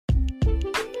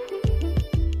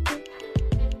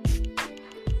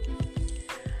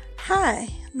Hi,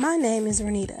 my name is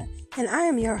Renita, and I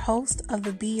am your host of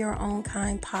the Be Your Own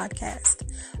Kind podcast.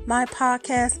 My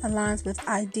podcast aligns with the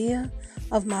idea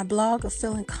of my blog of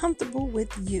feeling comfortable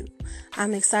with you.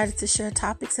 I'm excited to share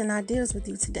topics and ideas with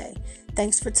you today.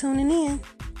 Thanks for tuning in.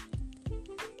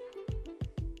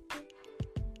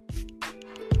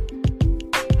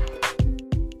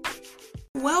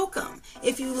 Welcome.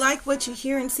 If you like what you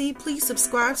hear and see, please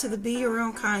subscribe to the Be Your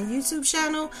Own Kind YouTube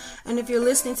channel. And if you're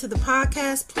listening to the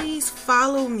podcast, please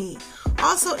follow me.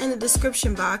 Also in the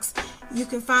description box, you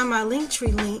can find my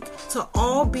Linktree link to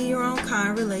all Be Your Own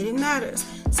Kind related matters,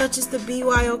 such as the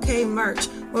BYOK merch,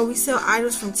 where we sell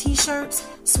items from t-shirts,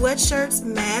 sweatshirts,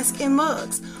 masks, and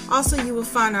mugs. Also, you will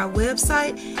find our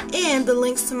website and the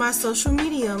links to my social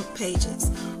media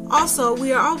pages. Also,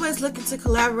 we are always looking to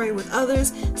collaborate with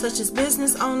others, such as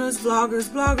business owners, vloggers,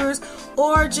 bloggers,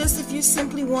 or just if you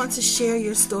simply want to share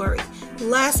your story.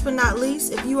 Last but not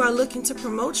least, if you are looking to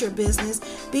promote your business,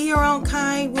 Be Your Own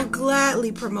Kind will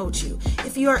gladly promote you.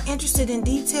 If you are interested in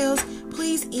details,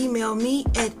 please email me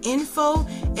at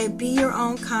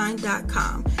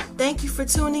info@beyourownkind.com. Thank you for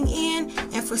tuning in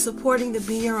and for supporting the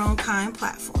Be Your Own Kind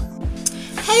platform.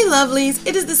 Hey lovelies,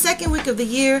 it is the second week of the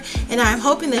year and I am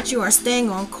hoping that you are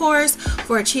staying on course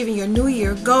for achieving your new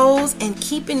year goals and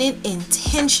keeping it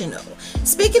intentional.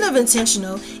 Speaking of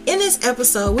intentional, in this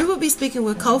episode we will be speaking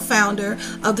with co-founder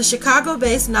of the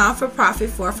Chicago-based non-for-profit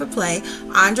 4for-Play,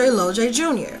 Andre Lodre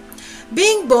Jr.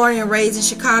 Being born and raised in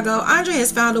Chicago, Andre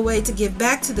has found a way to give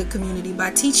back to the community by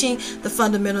teaching the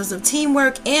fundamentals of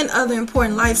teamwork and other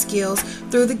important life skills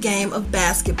through the game of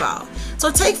basketball. So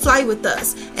take flight with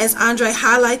us as Andre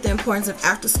highlights the importance of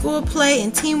after-school play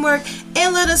and teamwork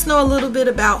and let us know a little bit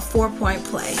about 4-Point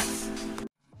Play.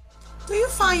 Do you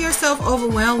find yourself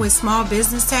overwhelmed with small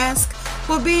business tasks?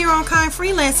 Well, Be Your Own Kind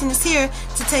Freelancing is here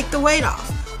to take the weight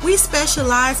off. We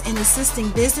specialize in assisting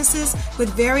businesses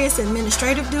with various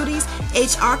administrative duties,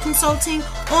 HR consulting,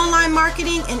 online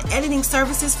marketing, and editing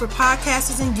services for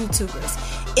podcasters and YouTubers.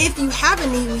 If you have a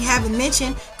need we haven't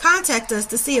mentioned, contact us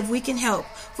to see if we can help.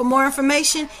 For more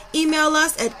information, email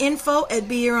us at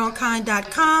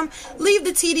info@beyourownkind.com. Leave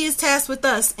the tedious tasks with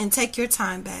us and take your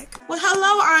time back. Well,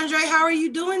 hello, Andre. How are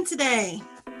you doing today?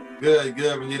 Good,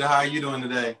 Renita. How are you doing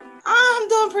today? I'm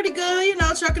doing pretty good,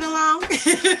 trucking along.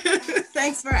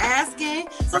 Thanks for asking.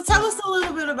 So tell us a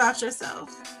little bit about yourself.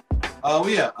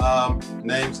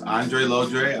 Name's Andre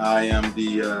Lodre. I am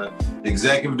the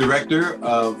executive director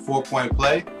of 4-Point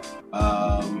Play.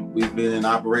 We've been in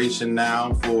operation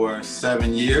now for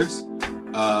 7 years.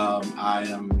 I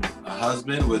am a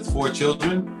husband with 4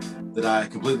 children that I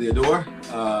completely adore.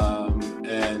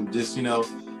 And just,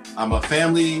 I'm a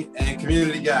family and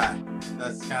community guy.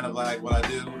 That's kind of like what I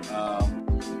do.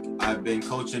 I've been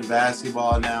coaching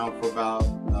basketball now for about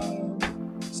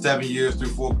 7 years through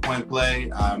 4-Point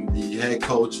Play. I'm the head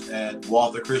coach at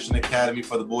Walther Christian Academy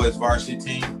for the boys varsity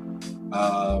team.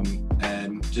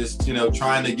 And just,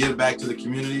 trying to give back to the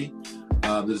community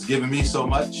that's given me so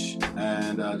much,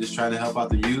 and just trying to help out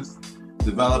the youth,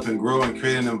 develop and grow and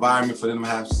create an environment for them to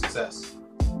have success.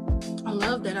 I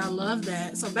love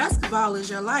that. So basketball is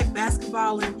your life.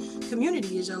 Basketball and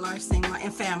community is your life.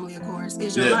 And family, of course,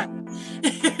 is your life.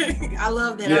 I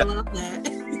love that. Yeah. I love that.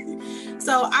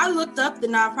 So I looked up the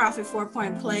nonprofit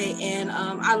 4-Point Play, and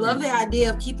I love the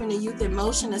idea of keeping the youth in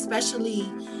motion, especially,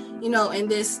 in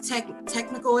this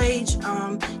technical age.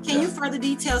 Can you further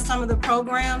detail some of the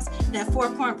programs that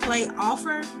 4-Point Play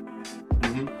offer?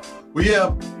 Mm-hmm. We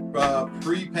have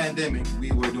pre-pandemic,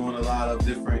 we were doing a lot of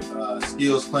different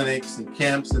skills clinics and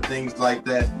camps and things like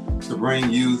that to bring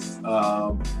youth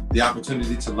the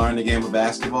opportunity to learn the game of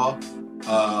basketball.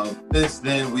 Since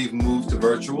then, we've moved to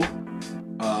virtual.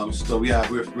 So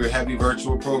we're heavy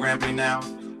virtual programming now.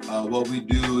 What we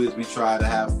do is we try to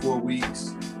have 4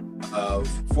 weeks,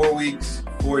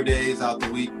 4 days out the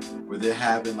week where they're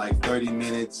having like 30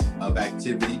 minutes of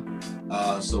activity.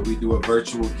 So we do a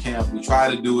virtual camp. We try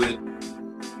to do it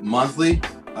monthly.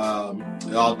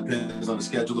 It all depends on the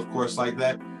schedule, of course, like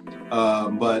that.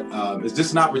 But it's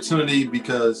just an opportunity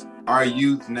because our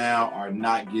youth now are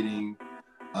not getting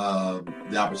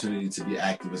the opportunity to be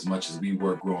active as much as we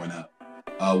were growing up.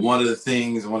 One of the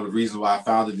reasons why I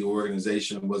founded the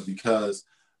organization was because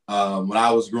when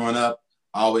I was growing up,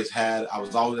 I was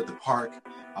always at the park.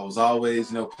 I was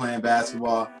always, playing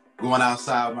basketball, going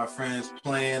outside with my friends,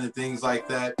 playing and things like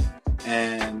that.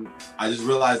 And I just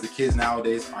realized the kids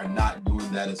nowadays are not doing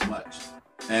that as much.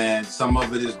 And some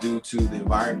of it is due to the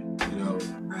environment,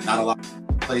 not a lot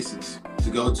of places to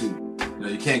go to.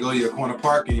 You can't go to your corner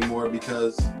park anymore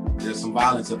because there's some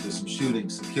violence up there, some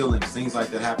shootings, some killings, things like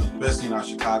that happen, especially in our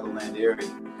Chicagoland area.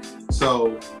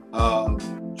 So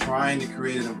trying to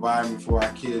create an environment for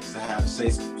our kids to have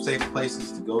safe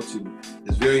places to go to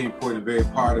is very important, very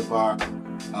part of our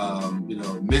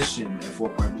mission at 4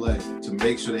 Point Play, to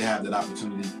make sure they have that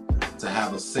opportunity to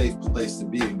have a safe place to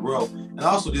be and grow, and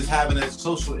also just having that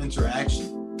social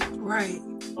interaction. Right.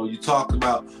 You talk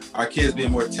about our kids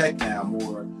being more tech now,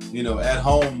 more at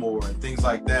home more, and things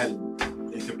like that,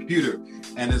 and computer,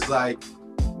 and it's like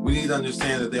we need to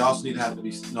understand that they also need to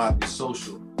know how to be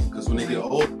social, because when they get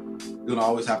older, you're gonna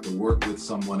always have to work with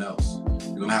someone else.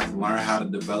 You're gonna have to learn how to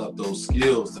develop those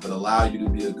skills that allow you to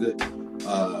be a good,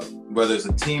 whether it's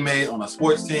a teammate on a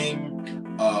sports team,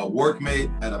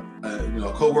 workmate at a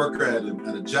co-worker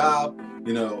at a job,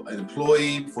 an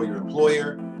employee for your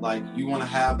employer. Like, you want to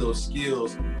have those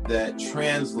skills that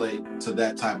translate to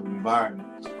that type of environment.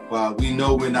 While we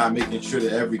know we're not making sure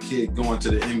that every kid going to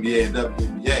the NBA and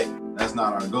WNBA, that's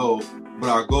not our goal. But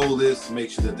our goal is to make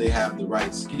sure that they have the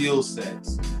right skill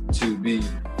sets to be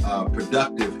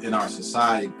productive in our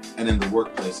society and in the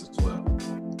workplace as well.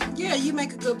 Yeah, you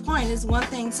make a good point. It's one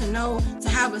thing to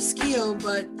have a skill,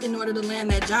 but in order to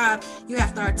land that job, you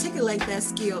have to articulate that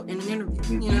skill in an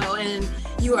interview,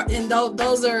 and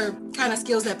those are kind of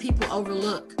skills that people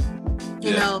overlook.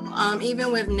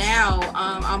 Even with now,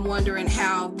 I'm wondering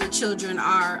how the children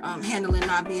are handling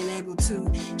not being able to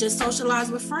just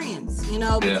socialize with friends,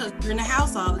 because they're in the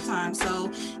house all the time.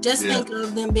 So just think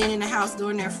of them being in the house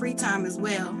during their free time as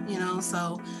well,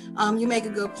 So you make a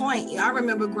good point. I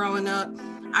remember growing up,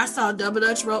 I saw double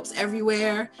dutch ropes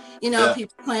everywhere.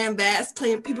 People playing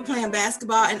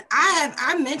basketball, and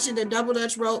I mentioned a double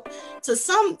dutch rope to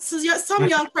some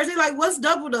young person. They're like, "What's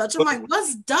double dutch?" I'm like,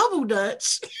 "What's double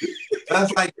dutch?"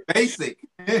 That's like basic.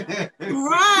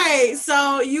 Right.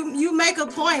 So you make a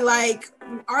point. Like,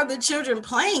 are the children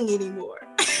playing anymore?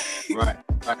 Right.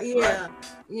 Yeah. Right.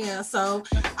 Yeah. So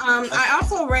I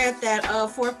also read that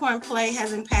 4 Point Play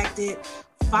has impacted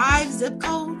 5 zip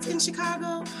codes in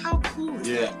Chicago. How cool is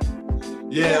that?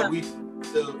 Yeah, we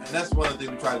do, and that's one of the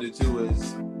things we try to do too,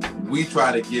 is we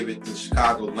try to give it the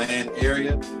Chicagoland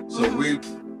area. So we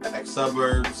like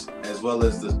suburbs as well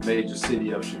as the major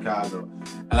city of Chicago.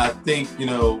 And I think,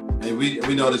 and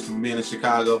we know this from being in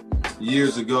Chicago,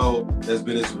 years ago, there's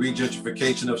been this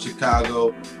regentrification of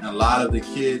Chicago, and a lot of the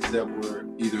kids that were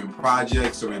either in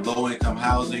projects or in low-income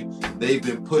housing, they've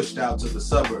been pushed out to the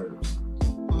suburbs.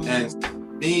 And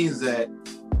means that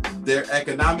their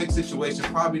economic situation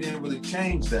probably didn't really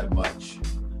change that much.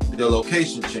 Their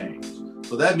location changed.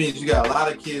 So that means you got a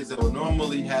lot of kids that would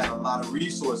normally have a lot of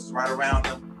resources right around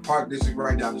them, park district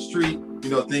right down the street,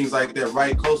 things like that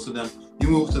right close to them. You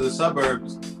move to the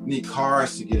suburbs, you need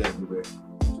cars to get everywhere.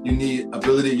 You need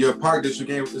ability, your park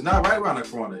district is not right around the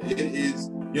corner. It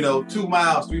is, 2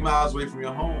 miles, 3 miles away from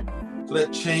your home. So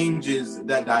that changes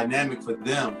that dynamic for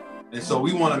them. And so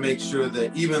we want to make sure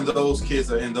that even those kids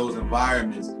that are in those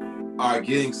environments are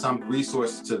getting some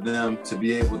resources to them to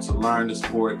be able to learn the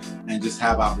sport and just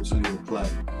have opportunity to play.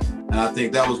 And I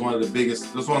think that was one of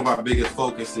our biggest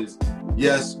focuses.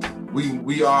 Yes,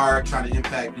 we are trying to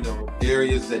impact,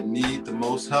 areas that need the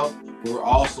most help. But we're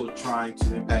also trying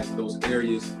to impact those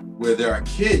areas where there are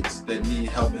kids that need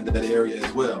help in that area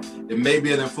as well. It may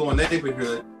be an affluent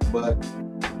neighborhood, but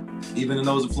even in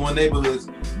those affluent neighborhoods,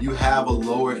 you have a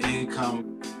lower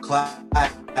income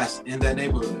class in that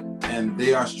neighborhood, and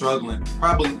they are struggling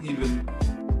probably even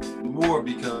more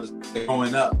because they're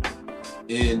growing up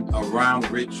around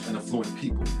rich and affluent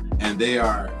people, and they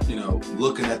are,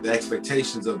 looking at the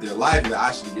expectations of their life that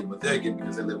I should get what they're getting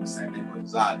because they live in the same neighborhood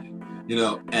as I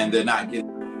do, and they're not getting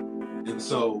it. And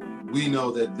so we know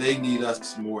that they need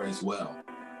us more as well.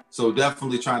 So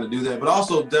definitely trying to do that, but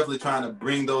also definitely trying to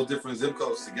bring those different zip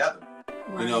codes together.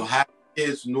 Right. Having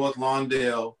kids from North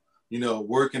Lawndale,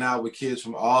 working out with kids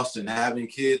from Austin, having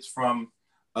kids from,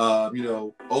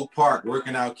 Oak Park,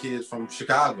 working out kids from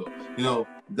Chicago.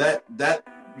 That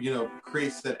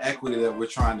creates that equity that we're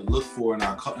trying to look for in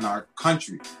our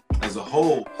country as a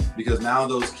whole, because now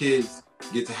those kids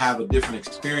get to have a different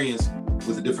experience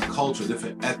with a different culture,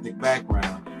 different ethnic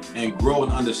background, and grow an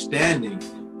understanding.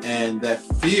 And that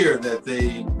fear that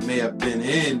they may have been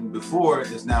in before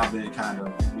is now being kind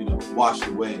of, washed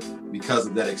away because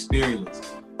of that experience.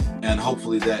 And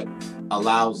hopefully that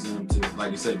allows them to,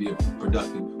 like you said, be a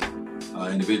productive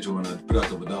individual and a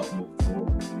productive adult moving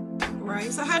forward.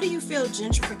 Right. So how do you feel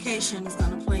gentrification is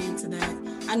going to play into that?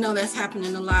 I know that's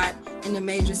happening a lot in the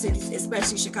major cities,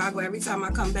 especially Chicago. Every time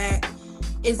I come back,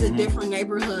 it's a different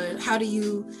neighborhood. How do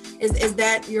you, is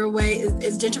that your way?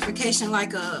 Is gentrification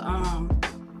like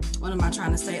what am I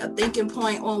trying to say? A thinking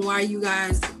point on why you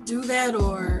guys do that,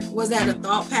 or was that a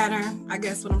thought pattern? I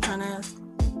guess what I'm trying to ask.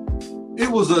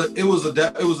 It was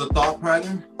a thought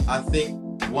pattern. I think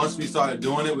once we started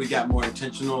doing it, we got more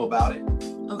intentional about it.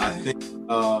 Okay. I think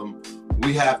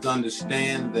we have to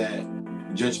understand that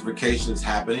gentrification is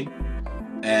happening,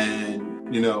 and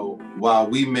while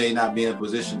we may not be in a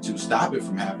position to stop it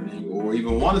from happening or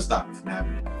even want to stop it from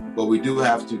happening, but we do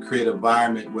have to create an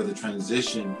environment where the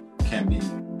transition can be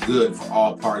good for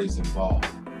all parties involved.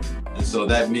 And so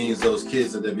that means those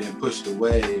kids that are being pushed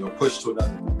away or pushed to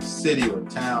another city or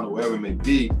town or wherever it may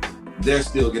be, they're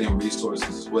still getting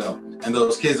resources as well. And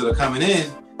those kids that are coming in,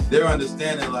 they're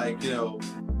understanding like, you're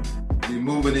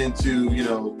moving into,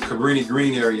 Cabrini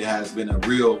Green area has been a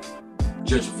real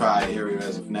gentrified area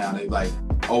as of now. They've like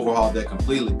overhauled that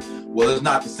completely. Well, it's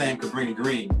not the same Cabrini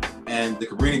Green. And the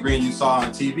Cabrini Green you saw on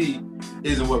TV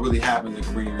isn't what really happens in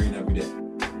Cabrini Green every day.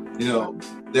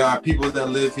 There are people that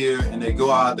live here and they go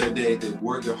out their day, they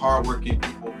work, they're hardworking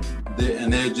people,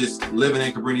 and they're just living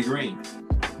in Cabrini Green.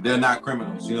 They're not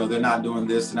criminals, they're not doing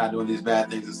this, they're not doing these bad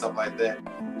things and stuff like that.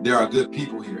 There are good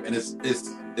people here. And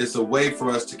it's a way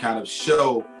for us to kind of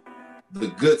show the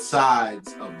good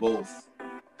sides of both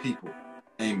people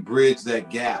and bridge that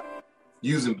gap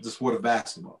using the sport of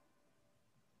basketball.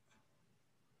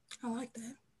 I like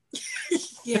that.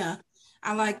 Yeah,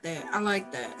 I like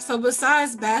that. So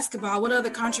besides basketball, what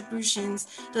other contributions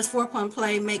does 4 Point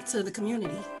Play make to the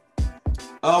community?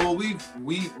 Well, we're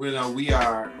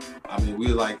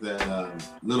like that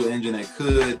little engine that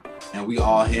could, and we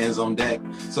all hands on deck.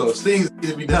 So if things need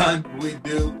to be done, we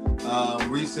do.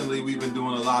 Recently, we've been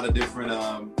doing a lot of different,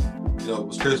 it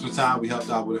was Christmas time. We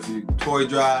helped out with a few toy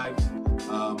drives.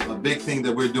 A big thing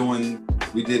that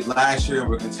we did last year and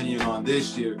we're continuing on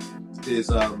this year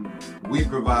is we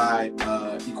provide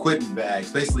equipment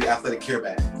bags, basically athletic care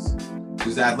bags.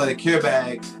 These athletic care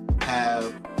bags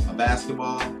have a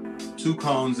basketball, 2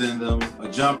 cones in them, a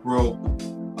jump rope,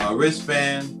 a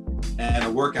wristband, and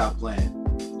a workout plan.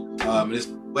 And it's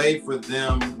a way for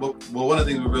them. Well, one of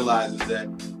the things we realized is that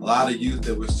a lot of youth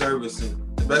that we're servicing,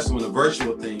 especially when the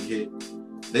virtual thing hit,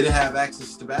 they didn't have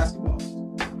access to basketballs.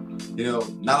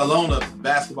 Not alone a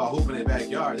basketball hoop in their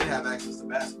backyard, they have access to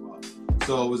basketball.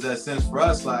 So it was that sense for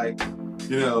us, like,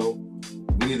 we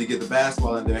need to get the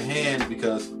basketball in their hand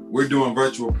because we're doing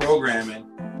virtual programming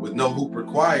with no hoop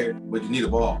required, but you need a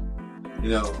ball.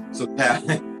 So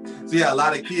a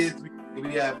lot of kids.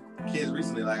 We have kids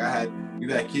recently. Like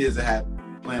we've had kids that had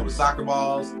playing with soccer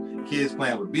balls, kids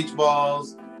playing with beach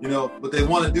balls. But they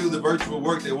want to do the virtual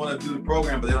work. They want to do the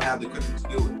program, but they don't have the equipment to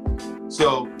do it.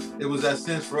 So it was that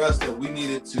sense for us that we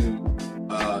needed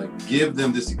to give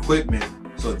them this equipment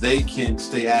so they can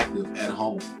stay active at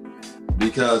home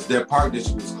because their park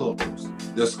district is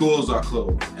closed. Their schools are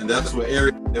closed, and that's where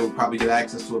areas they would probably get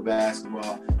access to a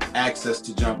basketball, access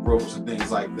to jump ropes and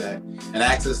things like that, and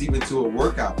access even to a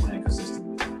workout plan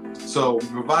consistently. So we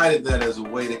provided that as a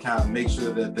way to kind of make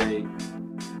sure that they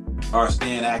are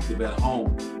staying active at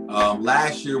home.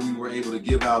 Last year, we were able to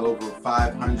give out over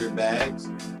 500 bags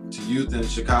to youth in the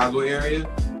Chicago area.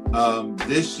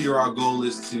 This year, our goal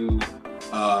is to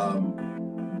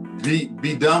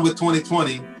be done with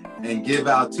 2020 and give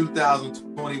out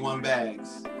 2,021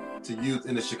 bags to youth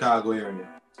in the Chicago area.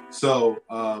 So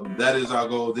that is our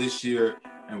goal this year,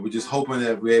 and we're just hoping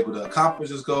that we're able to accomplish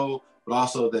this goal, but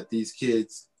also that these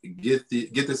kids get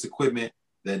this equipment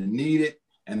that need it,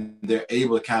 and they're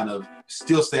able to kind of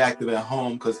still stay active at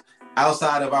home, because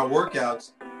outside of our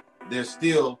workouts, there's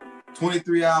still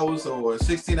 23 hours or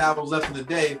 16 hours left in the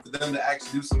day for them to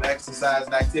actually do some exercise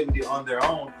and activity on their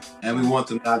own, and we want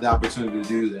them to have the opportunity to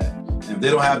do that. And if they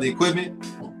don't have the equipment,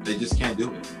 they just can't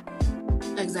do it.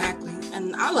 Exactly.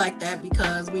 And I like that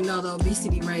because we know the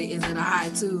obesity rate is at a high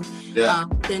too,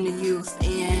 than the youth.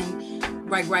 And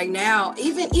right now,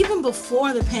 even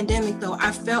before the pandemic though,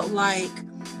 I felt like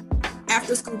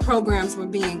after school programs were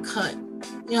being cut.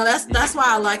 That's why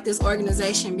I like this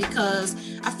organization, because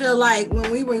I feel like when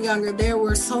we were younger, there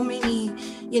were so many,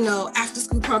 after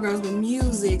school programs with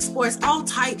music, sports, all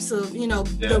types of,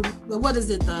 what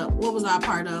was I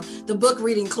part of? The book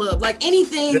reading club, like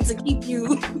anything to keep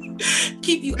you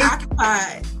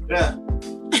occupied. Yeah.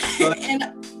 So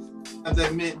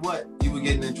that meant what? You were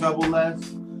getting in trouble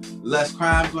less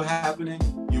crimes were happening.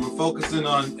 You were focusing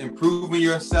on improving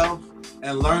yourself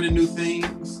and learning new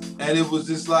things, and it was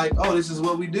just like, oh, this is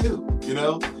what we do,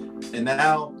 and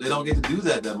now they don't get to do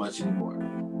that much anymore.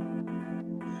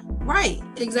 Right,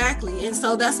 exactly. And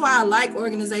so that's why I like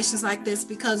organizations like this,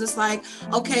 because it's like,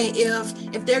 okay,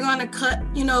 if they're going to cut,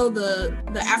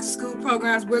 the after school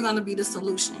programs, we're going to be the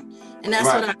solution. And that's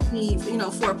right. What I see,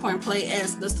 4 Point Play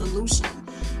as the solution,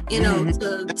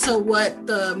 to what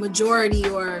the majority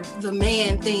or the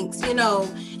man thinks,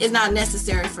 is not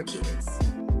necessary for kids.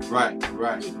 Right.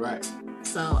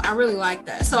 So I really like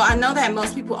that. So I know that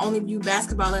most people only view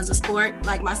basketball as a sport.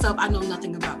 Like myself, I know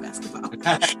nothing about basketball.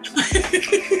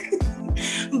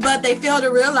 But they fail to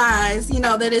realize,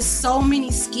 that there's so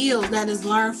many skills that is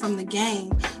learned from the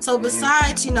game. So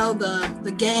besides,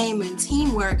 the game and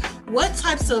teamwork, what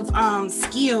types of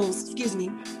skills,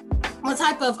 what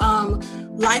type of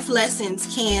life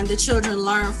lessons can the children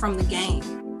learn from the game?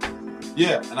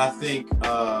 Yeah, and I think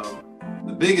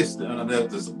the biggest,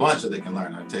 there's a bunch that they can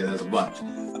learn. I tell you, there's a bunch.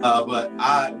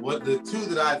 But the two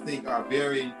that I think are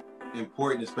very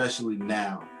important, especially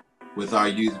now with our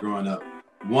youth growing up,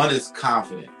 one is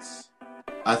confidence.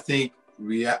 I think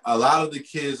a lot of the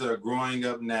kids that are growing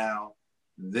up now,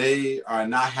 they are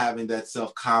not having that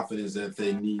self-confidence that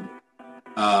they need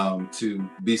to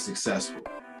be successful,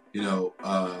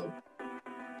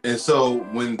 and so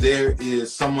when there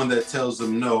is someone that tells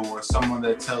them no, or someone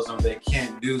that tells them they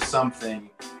can't do something,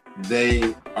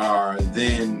 they are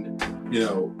then,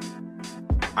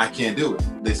 I can't do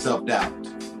it. They self-doubt,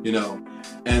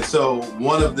 And so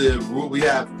we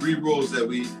have 3 rules that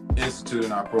we institute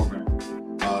in our program.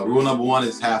 Rule number 1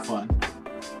 is have fun.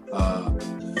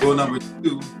 Rule number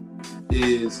 2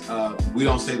 is we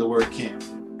don't say the word can't.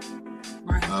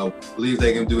 Right. Believe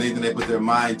they can do anything they put their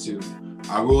mind to.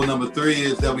 Our rule number 3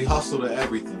 is that we hustle to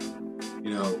everything.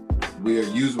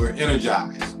 We're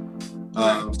energized.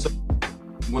 So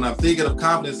when I'm thinking of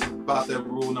confidence, it's about that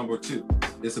rule number 2.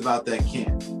 It's about that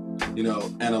can't.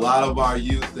 And a lot of our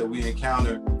youth that we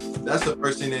encounter, that's the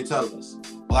first thing they tell us.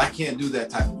 Well, I can't do that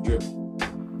type of dribble.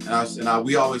 And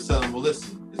we always tell them, well,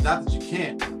 listen, it's not that you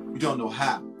can't, you don't know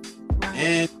how.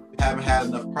 And you haven't had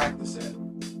enough practice at it.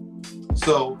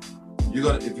 So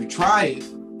if you try it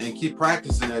and keep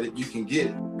practicing at it, you can get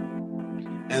it.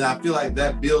 And I feel like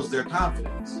that builds their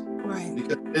confidence. Right.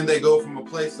 Because then they go from a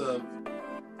place of,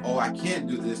 oh, I can't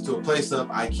do this, to a place of,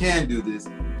 I can do this,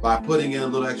 by putting in a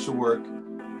little extra work,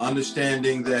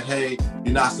 understanding that, hey,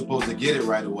 you're not supposed to get it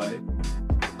right away.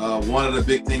 One of the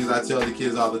big things I tell the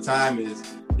kids all the time is,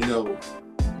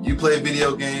 you play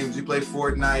video games, you play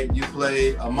Fortnite, you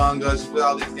play Among Us, you play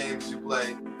all these games you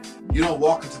play. You don't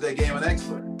walk into that game an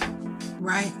expert.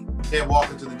 Right. You can't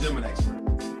walk into the gym an expert.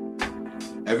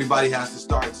 Everybody has to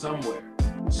start somewhere.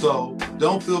 So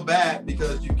don't feel bad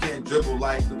because you can't dribble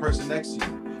like the person next to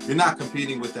you. You're not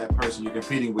competing with that person, you're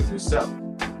competing with yourself.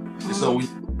 And so when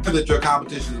you know that your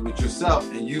competition is with yourself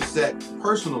and you set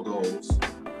personal goals,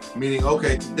 meaning,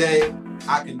 okay, today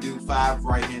I can do 5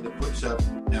 right-handed push-ups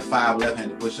and 5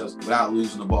 left-handed push-ups without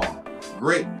losing the ball.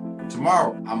 Great.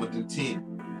 Tomorrow I'm gonna do 10.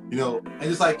 And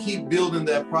just like keep building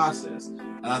that process.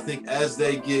 And I think as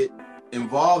they get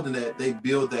involved in that, they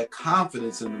build that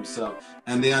confidence in themselves,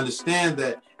 and they understand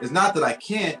that it's not that I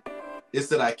can't, it's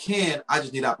that I can. I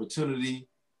just need opportunity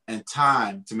and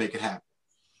time to make it happen.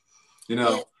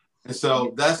 And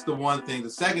so that's the one thing. The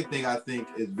second thing I think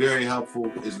is very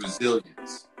helpful is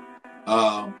resilience.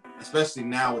 Especially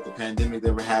now with the pandemic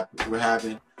that we're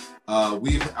having.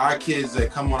 Our kids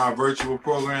that come on our virtual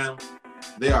program,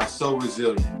 they are so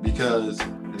resilient because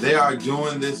they are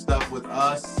doing this stuff with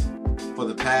us for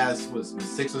the past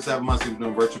 6 or 7 months. We've been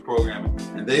doing virtual programming,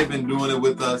 and they've been doing it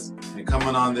with us and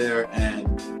coming on there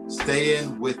and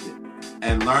staying with it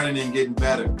and learning and getting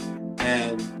better.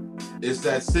 And it's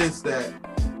that sense that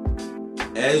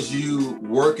as you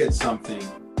work at something,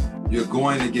 you're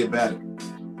going to get better,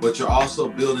 but you're also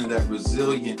building that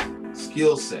resilient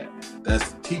skill set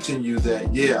that's teaching you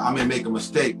that, yeah, I may make a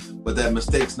mistake, but that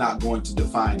mistake's not going to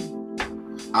define me.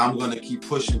 I'm going to keep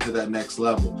pushing to that next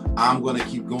level. I'm going to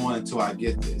keep going until I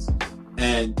get this.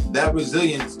 And that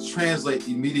resilience translates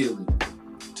immediately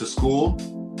to school,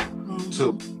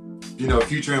 to,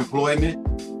 future employment,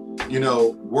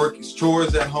 work,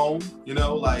 chores at home,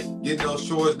 like getting those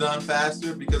chores done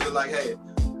faster because they're like, hey,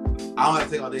 I don't have to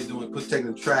take all day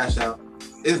taking the trash out.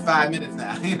 It's 5 minutes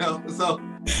now, so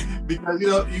because,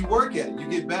 you work at it, you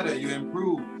get better, you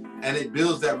improve, and it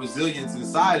builds that resilience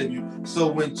inside of you. So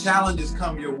when challenges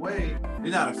come your way,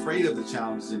 you're not afraid of the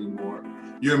challenges anymore.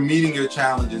 You're meeting your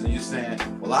challenges and you're saying,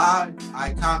 well,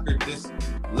 I conquered this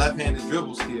left-handed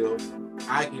dribble skill.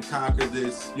 I can conquer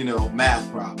this,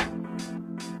 math problem.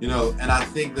 And I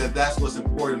think that that's what's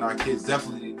important. Our kids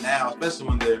definitely now, especially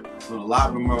when they're doing a lot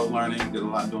of remote learning, doing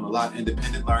a lot of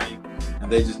independent learning,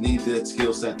 and they just need that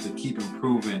skill set to keep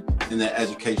improving in their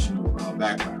educational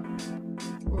background.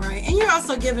 Right, and you're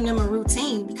also giving them a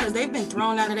routine because they've been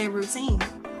thrown out of their routine.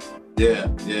 Yeah.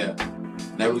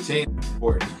 That routine is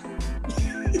important.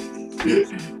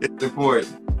 It's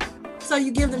important. So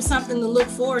you give them something to look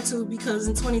forward to because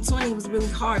in 2020 it was really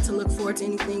hard to look forward to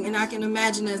anything. And I can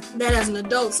imagine that as an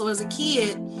adult. So as a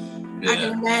kid, I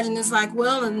can imagine it's like,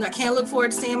 well, and I can't look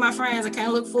forward to seeing my friends. I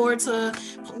can't look forward to,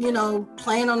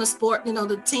 playing on the sport,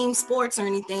 the team sports or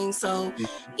anything. So,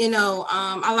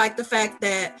 I like the fact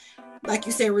that, like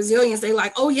you said, resilience. They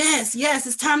like, oh yes,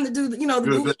 it's time to do the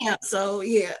boot camp. So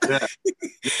yeah.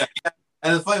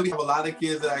 And it's funny, we have a lot of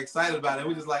kids that are excited about it.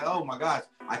 We're just like, oh my gosh,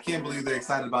 I can't believe they're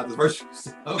excited about this virtual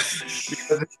stuff.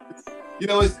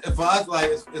 Because, for us, like,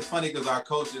 it's funny because our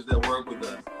coaches that work with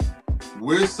us,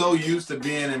 we're so used to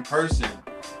being in person.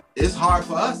 It's hard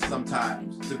for us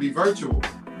sometimes to be virtual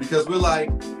because we're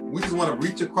like, we just want to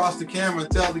reach across the camera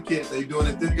and tell the kids they're doing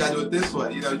it, you gotta do it this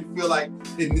way. You feel like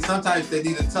sometimes they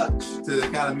need a touch to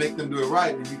kind of make them do it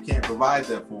right, and you can't provide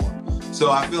that for them.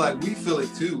 So I feel like we feel it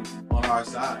too on our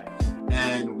side.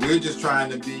 And we're just trying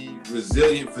to be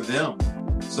resilient for them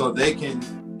so they can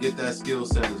get that skill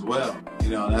set as well.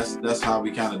 That's how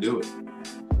we kind of do it.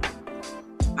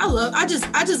 I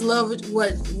just love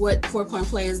what 4-Point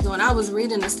Play is doing. I was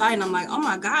reading the site and I'm like, oh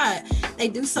my God, they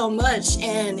do so much.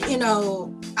 And,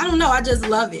 I don't know, I just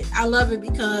love it. I love it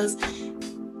because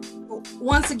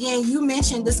once again, you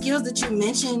mentioned the skills that you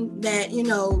mentioned that,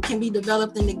 can be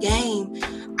developed in the game.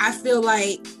 I feel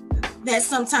like that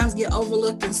sometimes get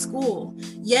overlooked in school.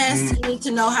 Yes, you need to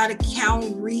know how to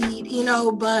count, read,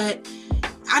 but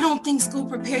I don't think school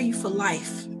prepare you for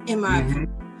life, in my opinion.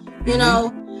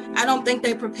 I don't think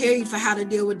they prepare you for how to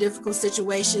deal with difficult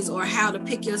situations or how to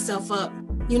pick yourself up,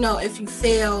 if you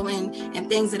fail and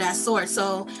things of that sort.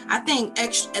 So I think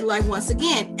once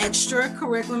again,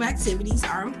 extracurricular activities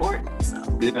are important. So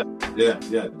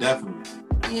yeah, definitely.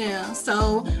 Yeah.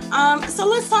 So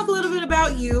let's talk a little bit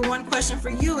about you. One question for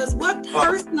you is, what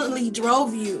personally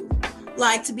drove you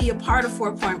to be a part of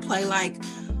 4-Point Play?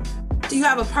 Do you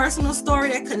have a personal story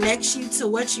that connects you to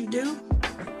what you do?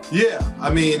 Yeah. I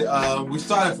mean, we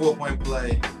started 4-Point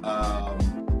Play.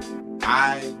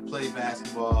 I played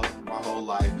basketball my whole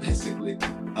life, basically.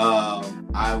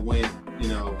 I went,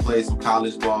 played some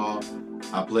college ball.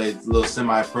 I played a little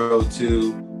semi-pro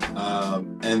too.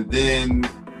 And then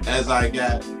as I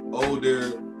got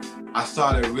older, I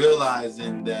started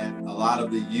realizing that a lot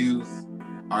of the youth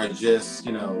are just,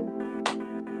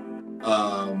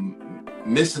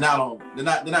 missing out on. They're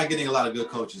not getting a lot of good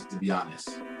coaches, to be honest.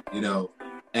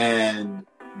 And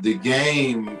the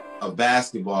game of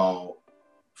basketball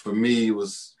for me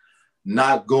was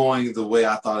not going the way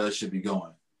I thought it should be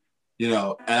going.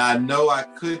 And I know I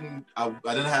didn't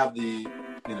have the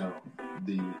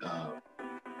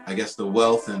I guess the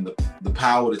wealth and the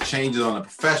power to change it on a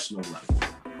professional level.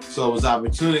 So it was an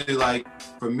opportunity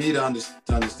for me to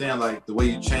understand the way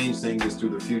you change things is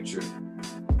through the future,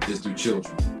 is through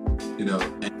children,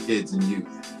 and kids and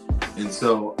youth. And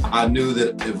so I knew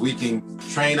that if we can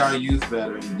train our youth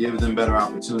better and give them better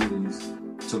opportunities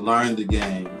to learn the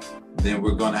game, then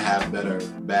we're going to have better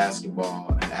basketball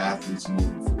and athletes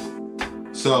moving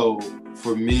forward. So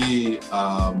for me,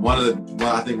 one of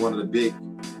the big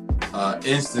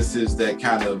instances that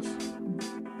kind of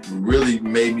really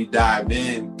made me dive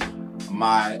in,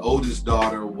 my oldest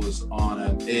daughter was on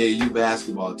an AAU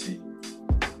basketball team.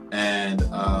 And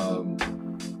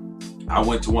I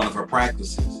went to one of her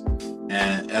practices.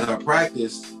 And at her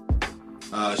practice,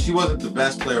 she wasn't the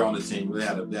best player on the team. They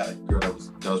had a girl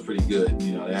that was pretty good.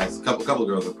 They had a couple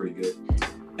girls that were pretty good.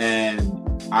 And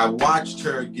I watched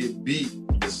her get beat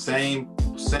the same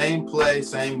play,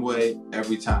 same way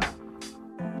every time.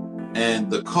 And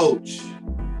the coach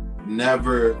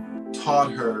never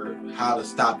taught her how to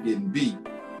stop getting beat,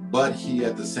 but he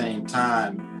at the same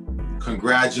time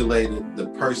congratulated the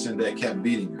person that kept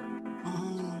beating her.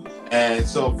 And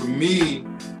so for me,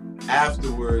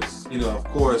 afterwards, of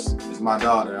course, it's my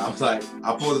daughter. I was like,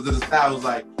 I pulled her to the side. I was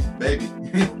like, baby,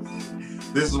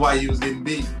 this is why you was getting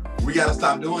beat. We got to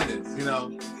stop doing this,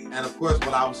 And of course,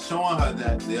 when I was showing her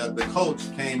that, the coach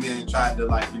came in and tried to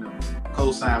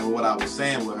co-sign with what I was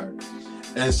saying with her.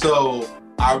 And so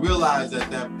I realized at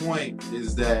that point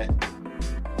is that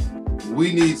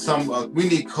we need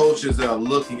coaches that are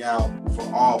looking out for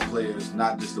all players,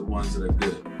 not just the ones that are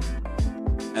good.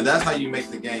 And that's how you make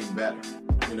the game better.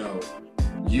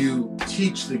 You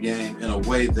teach the game in a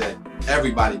way that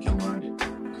everybody can learn it.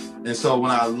 And so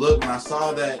when I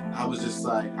saw that, I was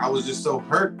just so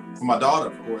hurt for my daughter,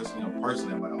 of course,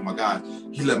 personally. I'm like, oh my God,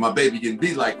 he let my baby get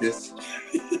beat like this.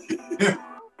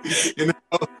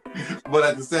 But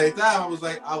at the same time,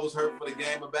 I was hurt for the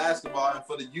game of basketball and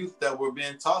for the youth that were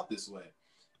being taught this way.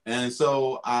 And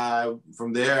so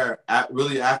from there,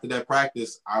 really after that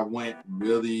practice, I went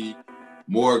really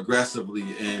more aggressively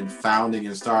in founding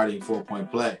and starting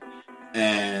 4-Point Play.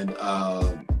 And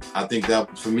I think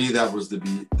that for me, that was the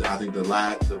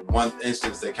one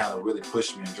instance that kind of really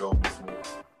pushed me and drove me forward.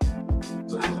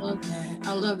 So,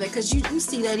 I love that because you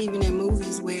see that even in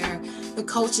movies where the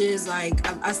coaches, like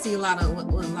I see a lot of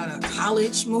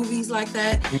college movies like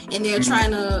that, and they're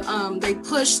trying to they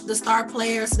push the star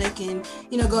players so they can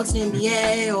go to the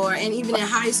NBA, and even in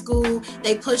high school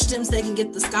they push them so they can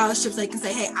get the scholarships. They can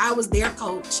say, hey, I was their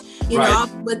coach, I was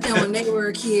with them when they were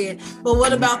a kid. But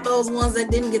what about those ones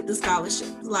that didn't get the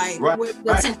scholarships? Like what's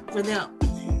the attention for them?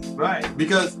 Right,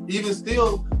 because even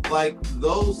still, like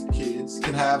those kids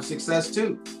can have success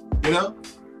too,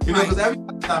 because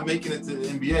everybody's not making it to the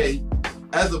NBA.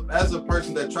 As a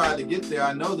person that tried to get there,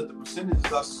 I know that the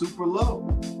percentages are super low.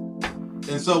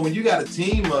 And so when you got a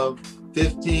team of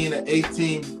 15 to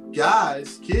 18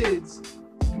 kids,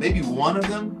 maybe one of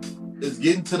them is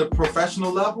getting to the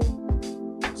professional level.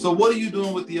 So what are you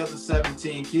doing with the other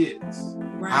 17 kids?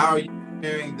 Right. How are you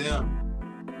preparing them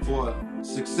for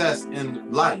success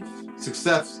in life,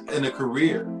 success in a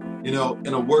career, in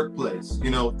a workplace,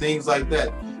 things like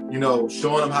that,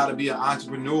 showing them how to be an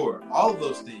entrepreneur, all of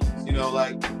those things,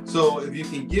 so if you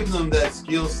can give them that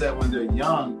skill set when they're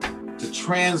young to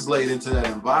translate into that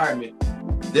environment,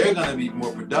 they're going to be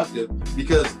more productive,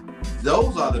 because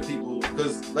those are the people,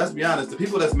 because let's be honest, the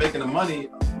people that's making the money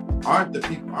aren't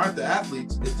the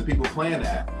athletes, it's the people paying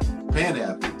the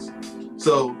athletes.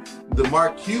 So the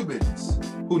Mark Cubans,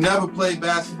 who never played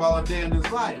basketball a day in his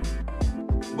life,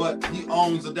 but he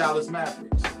owns the Dallas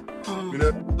Mavericks.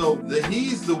 So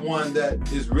he's the one that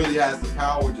really has the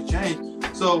power to change.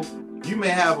 So you may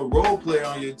have a role player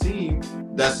on your team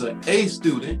that's an A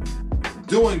student,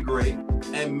 doing great,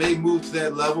 and may move to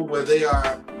that level where they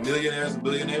are millionaires and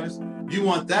billionaires. You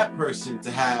want that person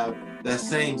to have that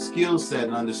same skill set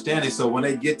and understanding. So when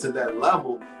they get to that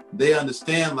level, they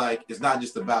understand, like, it's not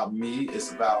just about me,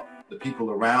 it's about the people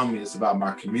around me, it's about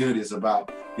my community, it's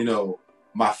about,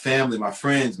 my family, my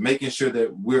friends, making sure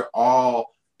that we're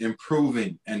all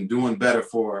improving and doing better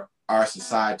for our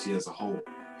society as a whole.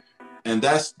 And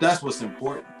that's what's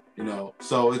important,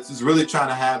 So it's really trying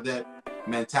to have that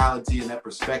mentality and that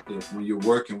perspective when you're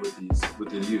working with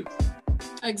the youth.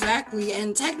 Exactly.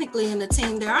 And technically in the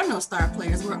team, there are no star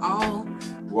players. We're all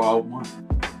one.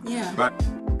 Yeah. Right.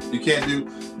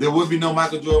 There would be no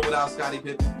Michael Jordan without Scottie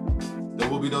Pippen. There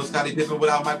will be no Scottie Pippen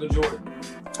without Michael Jordan.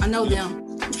 I know them.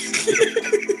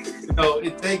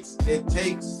 It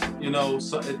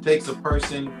takes a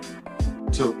person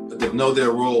to know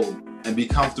their role and be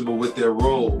comfortable with their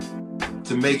role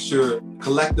to make sure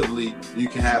collectively you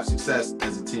can have success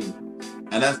as a team.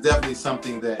 And that's definitely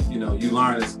something that, you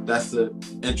learn. That's the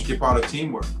intricate part of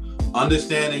teamwork.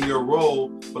 Understanding your role,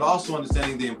 but also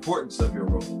understanding the importance of your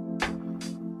role.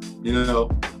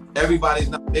 Everybody's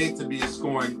not made to be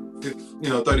scoring,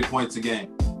 30 points a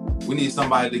game. We need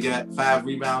somebody to get 5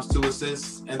 rebounds, 2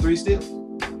 assists, and 3 steals.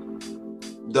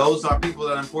 Those are people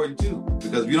that are important too,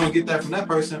 because if you don't get that from that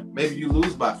person, maybe you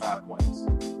lose by 5 points,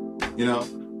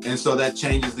 and so that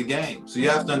changes the game. So you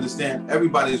have to understand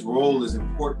everybody's role is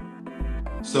important.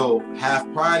 So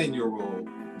have pride in your role,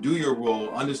 do your role,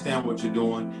 understand what you're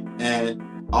doing, and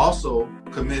also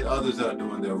commit others that are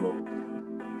doing their role.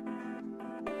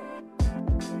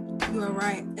 You are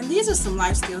right. And these are some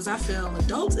life skills, I feel,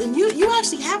 adults. And you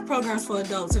actually have programs for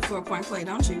adults at 4 Point Play,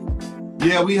 don't you?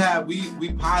 Yeah, we have.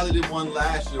 We piloted one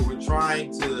last year. We're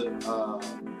trying to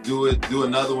do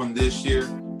another one this year.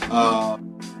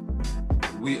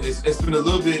 It's been a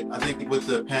little bit, I think, with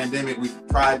the pandemic. We're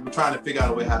trying to figure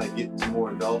out a way how to get to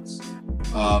more adults.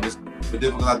 It's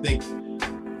difficult. I think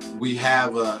we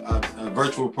have a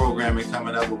virtual programming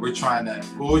coming up where what we're trying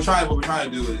to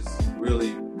do is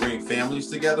really bring families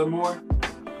together more.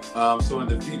 So in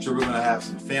the future, we're going to have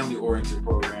some family-oriented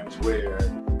programs where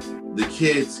the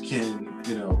kids can,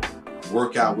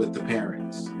 work out with the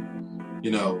parents,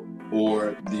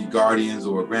 or the guardians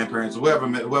or grandparents,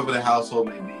 whoever the household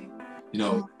may be,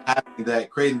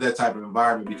 creating that type of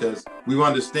environment, because we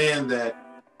understand that,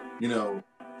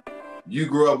 you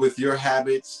grew up with your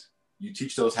habits, you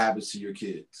teach those habits to your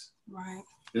kids. Right.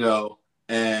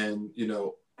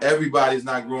 Everybody's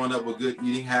not growing up with good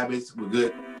eating habits,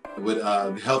 with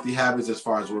healthy habits as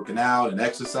far as working out and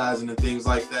exercising and things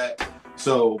like that.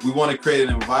 So we want to create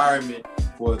an environment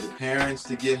for the parents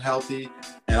to get healthy,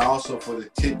 and also for the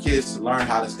kids to learn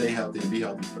how to stay healthy and be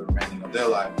healthy for the remaining of their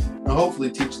life, and hopefully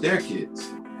teach their kids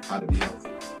how to be healthy.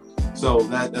 So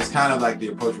that's kind of like the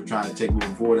approach we're trying to take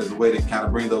moving forward, as a way to kind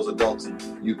of bring those adults and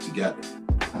youth together.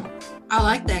 I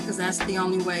like that, because that's the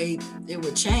only way it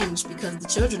would change, because the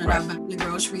children are not buying the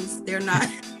groceries. They're not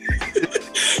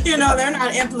They're not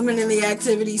implementing the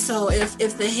activity. So if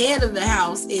the head of the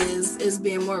house is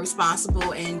being more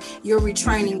responsible and you're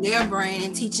retraining their brain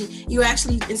and teaching, you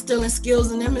actually instilling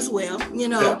skills in them as well,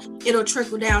 it'll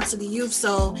trickle down to the youth.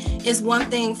 So it's one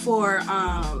thing for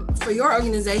your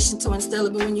organization to instill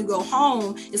it, but when you go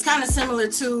home, it's kind of similar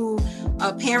to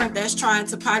a parent that's trying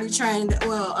to potty train,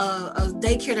 a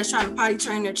daycare that's trying to potty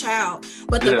train their child,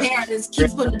 but the parent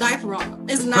keeps putting a diaper on them.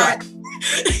 It's not.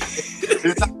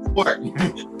 It's not work.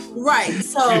 Right.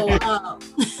 So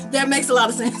that makes a lot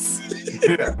of sense.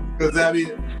 Yeah, because and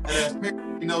as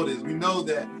parents, we know this. We know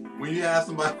that when you ask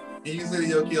somebody, and you say to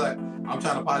your kid, like, I'm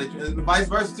trying to potty train, and vice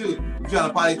versa too. You're trying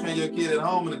to potty train your kid at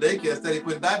home in the daycare, instead of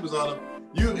putting diapers on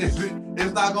them,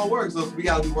 it's not gonna work. So we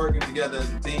gotta be working together as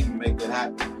a team to make that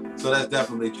happen. So that's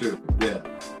definitely true. Yeah.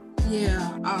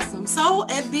 Yeah, awesome. So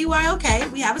at BYOK,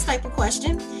 we have a staple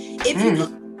question.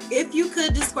 If you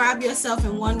could describe yourself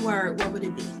in one word, what would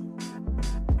it be?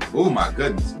 Oh my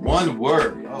goodness, one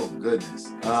word. Oh goodness.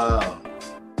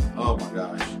 Oh my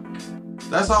gosh.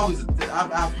 That's always.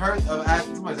 I've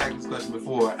asked somebody's asked this question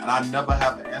before, and I never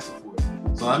have an answer for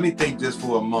it. So let me think just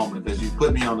for a moment, because you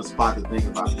put me on the spot to think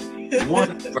about it.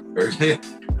 One word.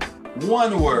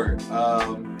 One word.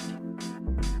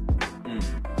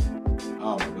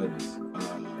 Oh my goodness.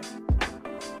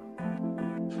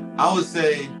 I would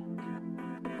say,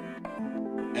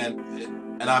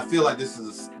 and I feel like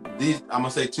these. I'm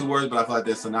gonna say two words, but I feel like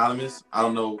they're synonymous. I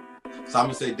don't know, so I'm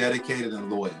gonna say dedicated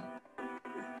and loyal.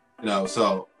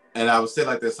 So, and I would say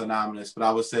like they're synonymous, but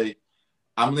I would say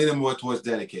I'm leaning more towards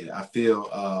dedicated. I feel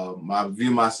I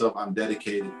view myself, I'm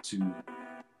dedicated to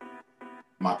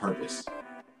my purpose.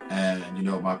 And,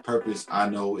 my purpose, I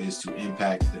know, is to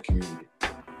impact the community.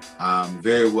 I'm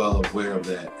very well aware of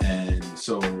that. And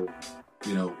so,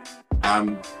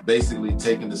 I'm basically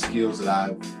taking the skills that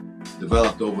I've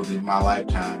developed over my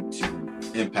lifetime to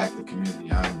impact the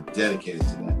community. I'm dedicated to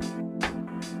that.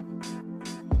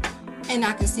 And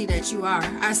I can see that you are.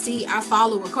 I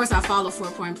follow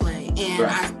 4 Point Play, and right.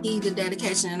 I see the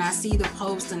dedication, and I see the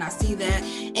post, and I see that,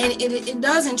 and it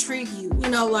does intrigue you,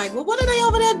 like, well, what are they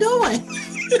over there doing?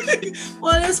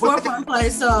 Well, it's 4 Point Play.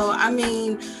 So,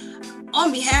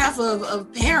 on behalf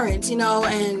of parents,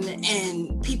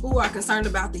 and people who are concerned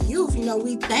about the youth,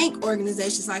 we thank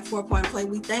organizations like 4 Point Play.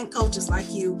 We thank coaches like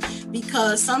you,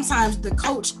 because sometimes the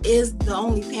coach is the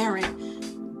only parent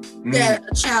that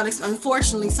a child is.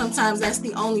 Unfortunately, sometimes that's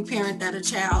the only parent that a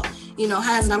child,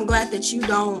 has. And I'm glad that you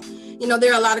don't,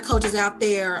 there are a lot of coaches out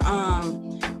there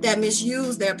that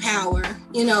misuse their power,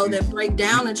 that break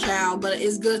down a child. But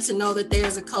it's good to know that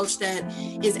there's a coach that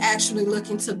is actually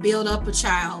looking to build up a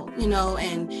child,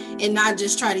 and not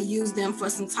just try to use them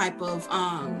for some type of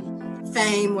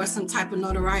fame or some type of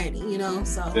notoriety,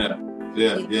 So yeah.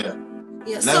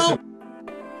 So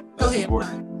go ahead.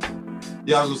 Important.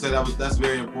 Yeah, I was gonna say that's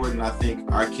very important. I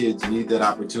think our kids need that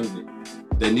opportunity.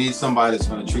 They need somebody that's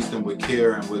going to treat them with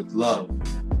care and with love,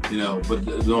 but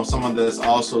someone that's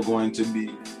also going to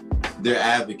be their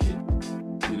advocate,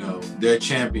 their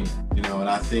champion, and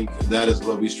I think that is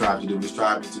what we strive to do. We're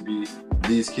striving to be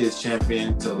these kids'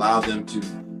 champion, to allow them to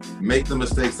make the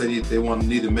mistakes they need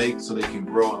to make, so they can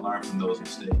grow and learn from those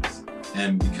mistakes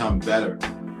and become better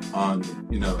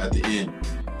at the end.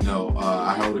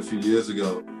 I heard a few years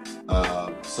ago,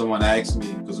 someone asked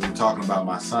me, because we were talking about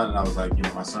my son, and I was like,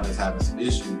 my son is having some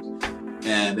issues,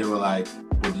 and they were like,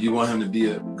 well, do you want him to be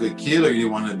a good kid, or do you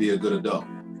want him to be a good adult?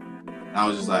 And I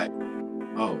was just like,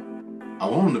 oh, I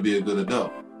want him to be a good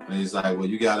adult. And he's like, well,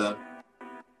 you gotta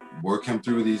work him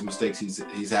through these mistakes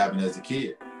he's having as a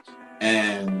kid.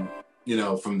 And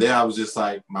from there, I was just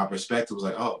like, my perspective was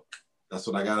like, oh, that's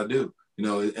what I gotta do.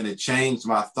 And it changed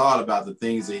my thought about the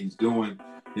things that he's doing,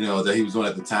 that he was doing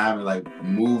at the time, and like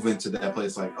move into that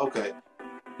place. Like, okay,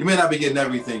 you may not be getting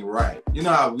everything right.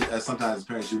 How sometimes as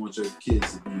parents, you want your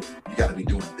kids to be, you got to be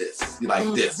doing this, you like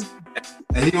this,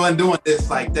 and he wasn't doing this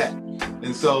like that.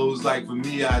 And so it was like, for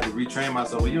me, I had to retrain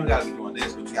myself. Well, you don't got to be doing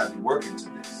this, but you got to be working to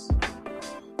this.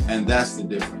 And that's the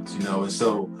difference, And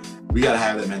so we got to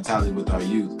have that mentality with our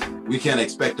youth. We can't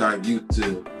expect our youth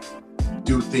to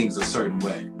do things a certain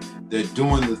way. They're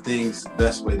doing the things the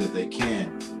best way that they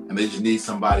can, and they just need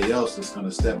somebody else that's going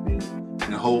to step in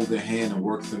and hold their hand and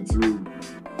work them through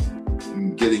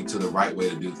getting to the right way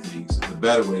to do things, the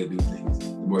better way to do things, the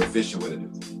more efficient way to do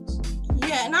things.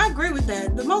 Yeah, and I agree with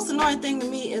that. The most annoying thing to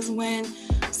me is when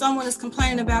someone is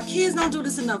complaining about kids don't do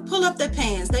this enough. Pull up their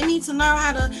pants. They need to learn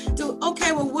how to do.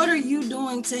 Okay, well, what are you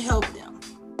doing to help them?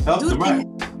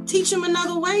 Teach them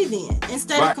another way then.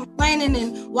 Instead of complaining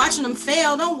and watching them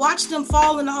fail, don't watch them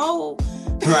fall in the hole.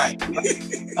 Right.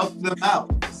 Help them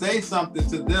out. Say something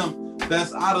to them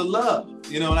that's out of love.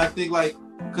 And I think like,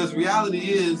 because reality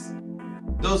is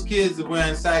those kids are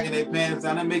wearing sagging their pants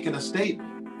down, they're making a statement.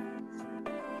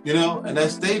 And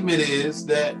that statement is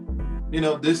that,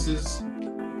 this is,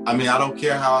 I don't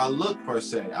care how I look per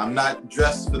se. I'm not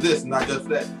dressed for this, I'm not dressed for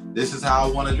that. This is how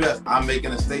I want to dress. I'm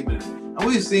making a statement. And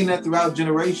we've seen that throughout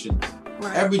generations.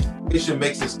 Right. Every generation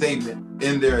makes a statement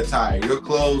in their attire. Your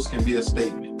clothes can be a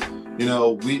statement.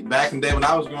 We back in the day when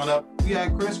I was growing up, we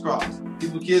had crisscross.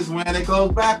 Kids wearing their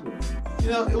clothes backwards.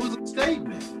 It was a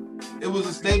statement. It was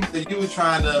a statement that you were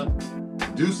trying to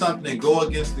do something and go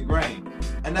against the grain.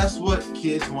 And that's what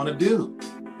kids want to do.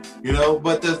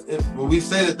 But when we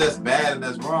say that that's bad and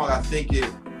that's wrong, I think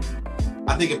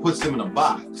it puts them in a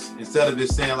box instead of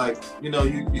just saying like, you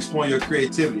explore your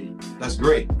creativity. That's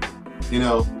great.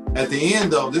 At the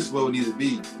end though, this is what we need to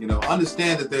be.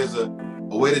 Understand that there's a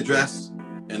way to dress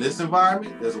in this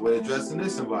environment. There's a way to dress in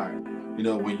this environment.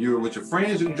 When you're with your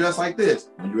friends, you can dress like this.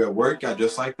 When you're at work, you got to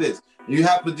dress like this. You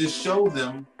have to just show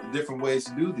them different ways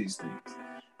to do these things.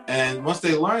 And once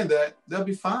they learn that, they'll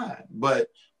be fine. But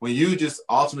when you just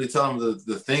ultimately tell them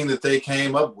the thing that they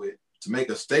came up with to make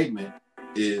a statement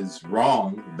is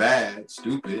wrong, bad,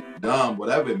 stupid, dumb,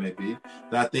 whatever it may be,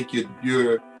 then I think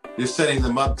you're setting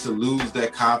them up to lose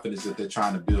that confidence that they're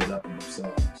trying to build up in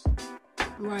themselves.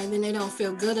 Right, then they don't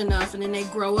feel good enough, and then they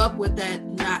grow up with that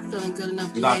not feeling good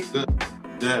enough. Not good.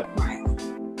 Yeah. Right.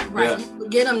 Yeah. You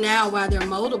get them now while they're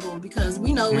moldable, because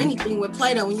we know anything with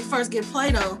Play-Doh. When you first get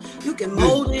Play-Doh, you can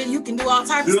mold it, you can do all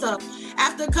types of stuff.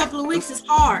 After a couple of weeks, it's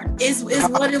hard. Is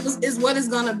what it's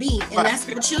gonna be, and that's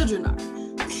what children are.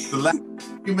 The last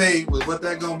you made was what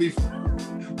that gonna be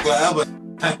forever.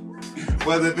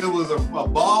 Whether if it was a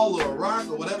ball or a rock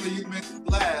or whatever you made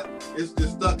last, it's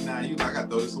just stuck now. You like, I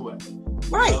throw this away.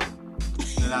 Right.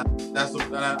 And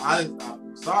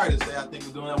I'm sorry to say, I think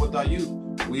we're doing that with our youth.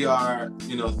 We are,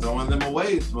 throwing them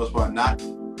away for the most part, not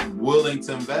willing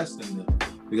to invest in them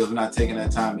because we're not taking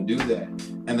that time to do that.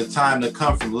 And the time to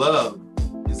come from love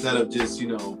instead of just,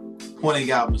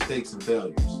 pointing out mistakes and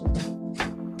failures.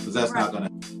 Because that's not going to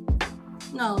happen.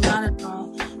 No, not at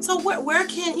all. So where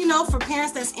can, for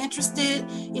parents that's interested,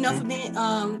 for being,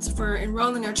 for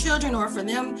enrolling their children or for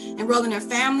them enrolling their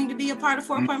family to be a part of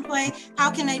 4-Point Play,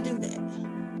 how can they do that?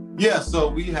 Yeah, so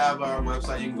we have our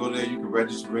website. You can go there. You can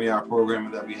register for any of our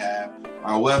programming that we have.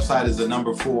 Our website is the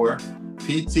number 4,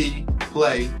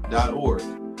 ptplay.org.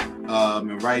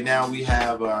 And right now we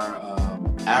have our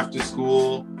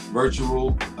after-school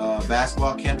virtual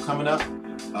basketball camp coming up.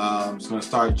 It's going to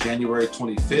start January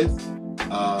 25th.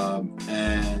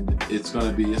 And it's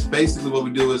basically what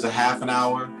we do is a half an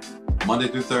hour, Monday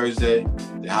through Thursday.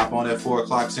 They hop on at 4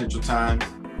 o'clock Central Time.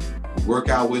 We work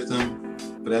out with them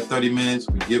for that 30 minutes.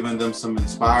 We're giving them some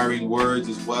inspiring words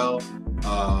as well.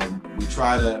 We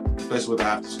try to, especially with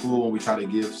after school, we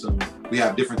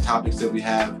have different topics that we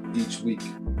have each week.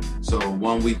 So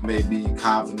one week may be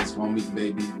confidence, one week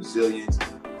may be resilience,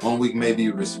 one week may be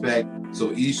respect.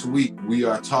 So each week we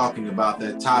are talking about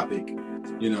that topic,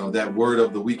 that word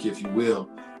of the week, if you will,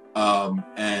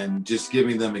 and just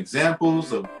giving them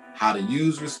examples of how to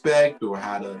use respect or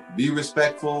how to be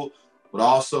respectful, but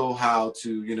also how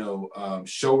to,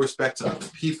 show respect to other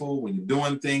people when you're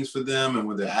doing things for them and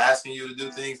when they're asking you to do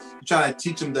things. You're trying to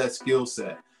teach them that skill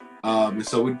set. And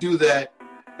so we do that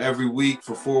every week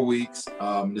for 4 weeks.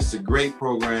 It's a great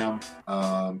program.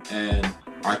 And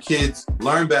our kids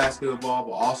learn basketball,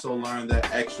 but also learn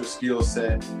that extra skill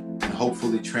set and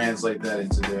hopefully translate that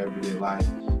into their everyday life.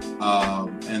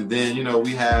 And then,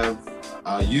 we have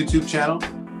a YouTube channel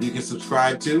you can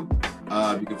subscribe to.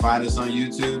 You can find us on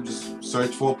YouTube. Just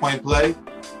search 4-Point Play.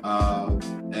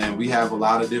 And we have a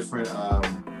lot of different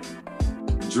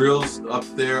drills up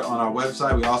there on our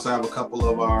website. We also have a couple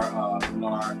of on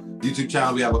our YouTube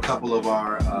channel, we have a couple of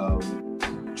our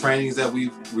trainings that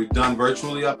we've done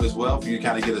virtually up as well for you to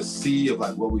kind of get a see of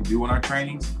like what we do in our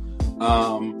trainings.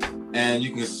 And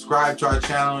you can subscribe to our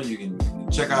channel. You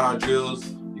can check out our drills.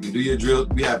 You can do your drills.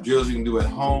 We have drills you can do at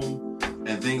home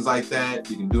and things like that.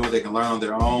 You can do it. They can learn on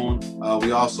their own.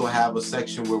 We also have a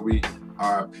section where we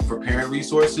are for parent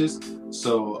resources.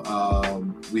 So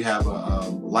we have a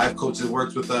life coach that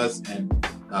works with us, and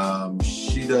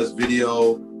she does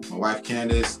video. My wife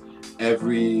Candace. I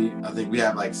think we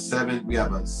have like seven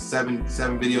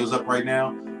videos up right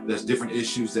now. There's different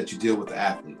issues that you deal with the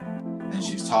athlete, and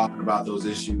she's talking about those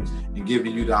issues and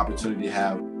giving you the opportunity to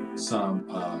have some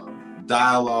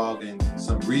dialogue and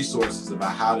some resources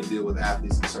about how to deal with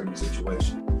athletes in certain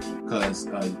situations. Because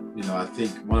I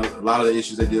think a lot of the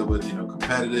issues they deal with,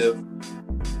 competitive,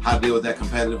 how to deal with that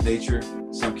competitive nature.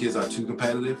 Some kids are too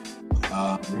competitive.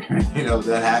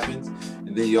 That happens.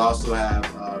 And then you also have,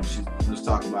 let's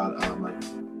talk about like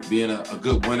being a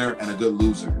good winner and a good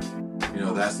loser.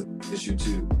 That's the issue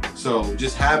too. So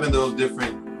just having those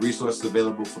different resources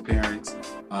available for parents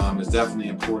is definitely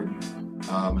important,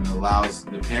 and allows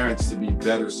the parents to be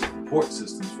better support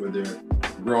systems for their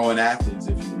growing athletes,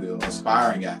 if you will,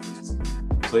 aspiring athletes.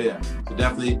 So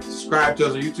definitely subscribe to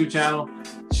us on YouTube channel,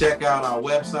 check out our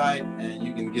website, and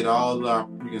you can get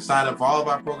you can sign up for all of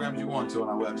our programs you want to on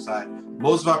our website.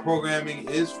 Most of our programming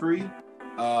is free.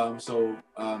 So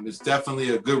it's definitely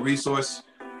a good resource.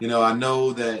 I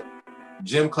know that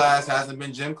gym class hasn't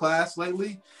been gym class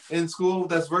lately in school.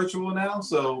 That's virtual now.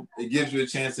 So it gives you a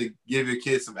chance to give your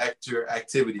kids some extra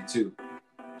activity too,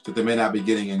 that they may not be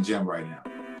getting in gym right now.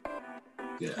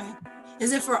 Yeah. Okay.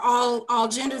 Is it for all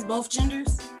genders, both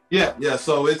genders? Yeah.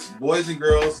 So it's boys and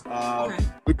girls. Okay.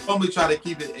 We normally try to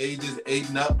keep it ages 8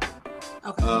 and up.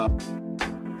 Okay.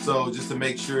 So just to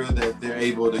make sure that they're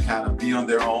able to kind of be on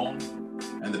their own,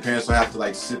 and the parents don't have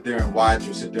to sit there and watch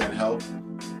or sit there and help.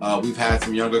 We've had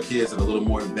some younger kids that are a little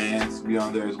more advanced be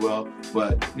on there as well.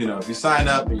 But, if you sign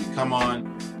up and you come on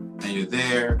and you're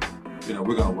there,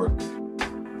 we're going to work with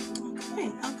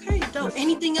you. Okay. Dope.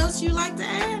 Anything else you'd like to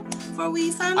add before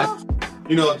we sign off?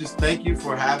 Just thank you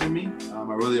for having me. I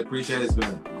really appreciate it. It's been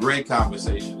a great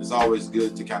conversation. It's always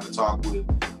good to kind of talk with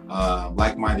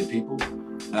like-minded people.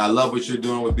 And I love what you're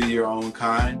doing with Be Your Own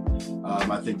Kind.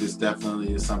 I think this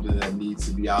definitely is something that needs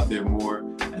to be out there more,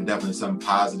 and definitely something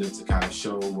positive to kind of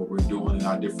show what we're doing in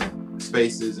our different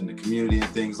spaces in the community and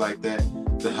things like that,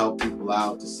 to help people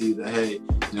out, to see that, hey,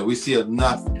 we see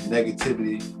enough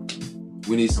negativity.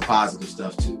 We need some positive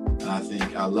stuff too. And I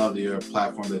think I love your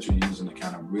platform that you're using to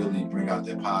kind of really bring out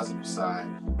that positive side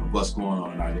of what's going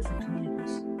on in our different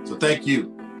communities. So thank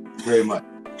you very much.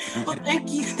 Well,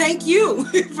 thank you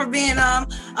for being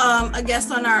a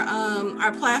guest on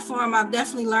our platform. I've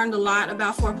definitely learned a lot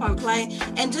about 4-point play,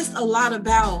 and just a lot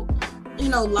about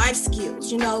life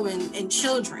skills, and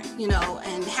children,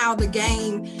 and how the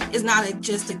game is not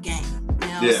just a game.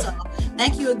 So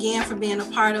thank you again for being a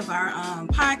part of our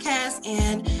podcast,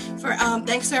 and for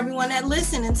thanks to everyone that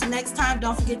listened. Until next time,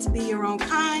 don't forget to be your own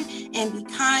kind and be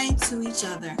kind to each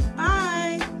other.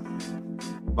 Bye.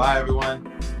 Bye,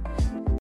 everyone.